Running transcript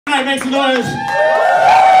Alright, make some noise.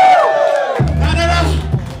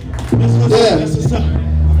 That's what's up.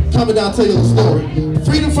 Coming down, tell you the story.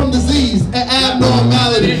 Freedom from disease and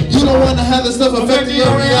abnormality. You don't want to have this stuff affecting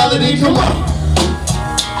your reality. Come on.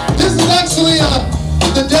 This is actually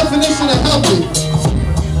the definition of healthy.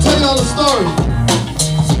 Tell y'all the story.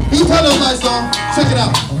 He tell those lights on. Check it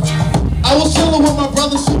out. I was chilling with my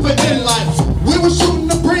brother, super in life. We were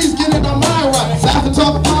shooting the breeze, getting our mind right. Laughing,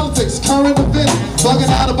 talking politics, current events.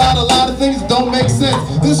 Bugging out about a lot of things that don't make sense.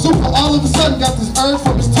 This super all of a sudden got this urge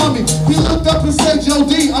from his tummy. He looked up and said, Yo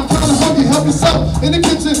D, I'm kinda hungry, help yourself. In the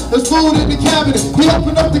kitchen, there's food in the cabinet. He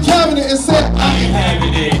opened up the cabinet and said, I ain't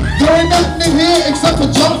having it. There ain't nothing in here except for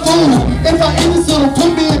junk food. If I eat this, it'll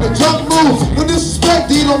put me in a drunk mood. No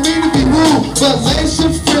disrespect, D, don't mean to be rude, but late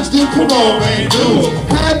shift French, dude, come on, man, dude.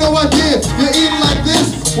 I had no idea you're eating like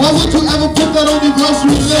this. Why would you ever put that on your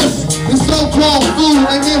grocery list? This so-called food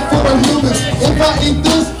ain't meant for a human. If I eat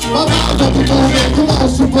this, my mouth don't be moving. Come on,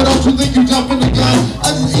 super, don't you think you jumping the gun?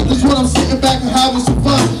 I just eat this when I'm sitting back and having some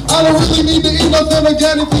fun. I don't really need to eat nothing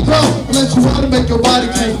organically grown unless you want to make your body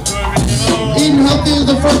clean. Eating healthy is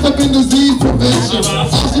the first step in disease prevention.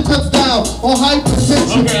 Also cuts down on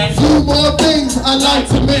hypertension. Few more things I like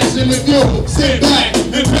to mention. If you sit back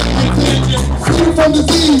and pay attention. Freedom from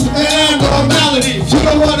disease and abnormality. You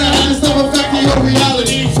don't want to have this stuff affecting your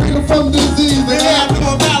reality. Freedom from disease and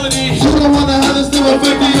abnormality. You don't want to have this stuff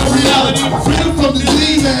affecting your reality. Freedom from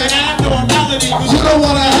disease and abnormality. You don't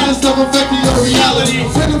want to have this stuff affecting your reality.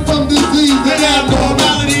 Freedom from disease and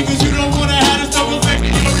abnormality. Because you don't want to have this stuff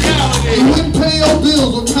affecting your reality. You wouldn't pay your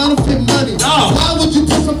bills with counterfeit money. No. Why would you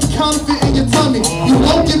put something counterfeit in your tummy? You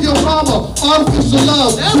won't give your mama artificial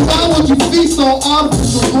love. So why would you feast on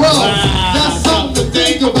artificial grub? That's something to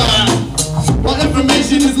think about. While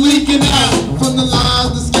information is leaking out from the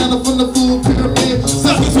lies, the scandal from the food pyramid.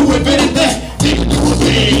 Suckers who invented that, they can do it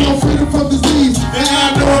big. You know, freedom from disease and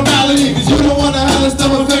abnormality. Cause you don't want to have this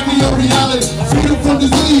stuff affecting your reality. Freedom from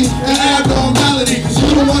disease and abnormality. Cause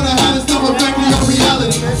you don't want to have this stuff affecting your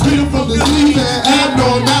reality. Freedom from disease and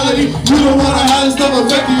abnormality. You don't want to have this stuff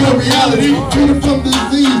affecting your reality. Freedom from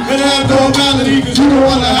disease and abnormality. Cause you don't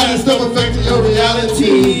want to have this stuff affecting your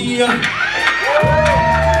reality.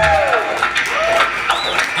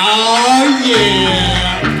 Oh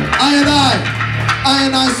yeah! I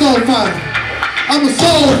and I soul fighter. I'm a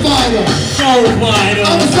soul fighter. Soul fighter.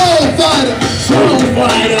 I'm a soul fighter. Soul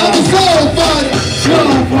fighter. I'm a soul fighter.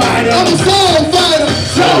 Soul fighter. I'm a soul fighter.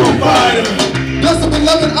 Soul fighter. Blessed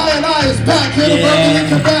beloved, I is back. Here to verbally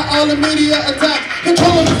combat all the media attacks.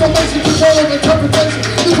 Control of information, control of interpretation.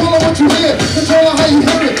 Control of what you hear, control of how you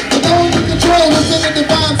hear it. But no one can control what's in the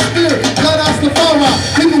divine spirit. God asked the far out,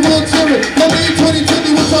 people will cheer it. No need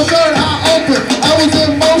 2020 with your third eye open. I was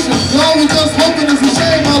in motion, y'all was just hoping. It's a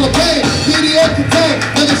shame, all the pain. Media contain,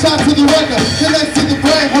 like a shot to the record. Connect to the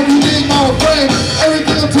brain, hope you dig my refrain.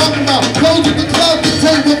 Everything I'm talking about, close with the cloud,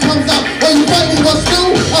 dictate what comes out. When you fight with what's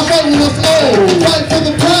new, I fight with what's old. Fight for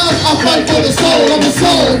the pride, I fight for the soul. I'm a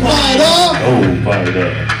soul fighter. Soul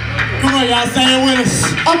fighter. Come on, y'all, say it with us.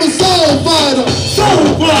 I'm a soul fighter.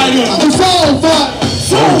 Soul fighter. I'm a soul fighter.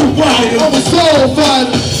 Soul fighter. I'm a soul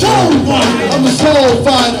fighter. Soul fighter. I'm a soul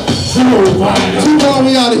fighter. Soul fighter. 2 more,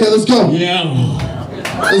 we out of here. Let's go. Yeah.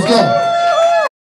 Let's go.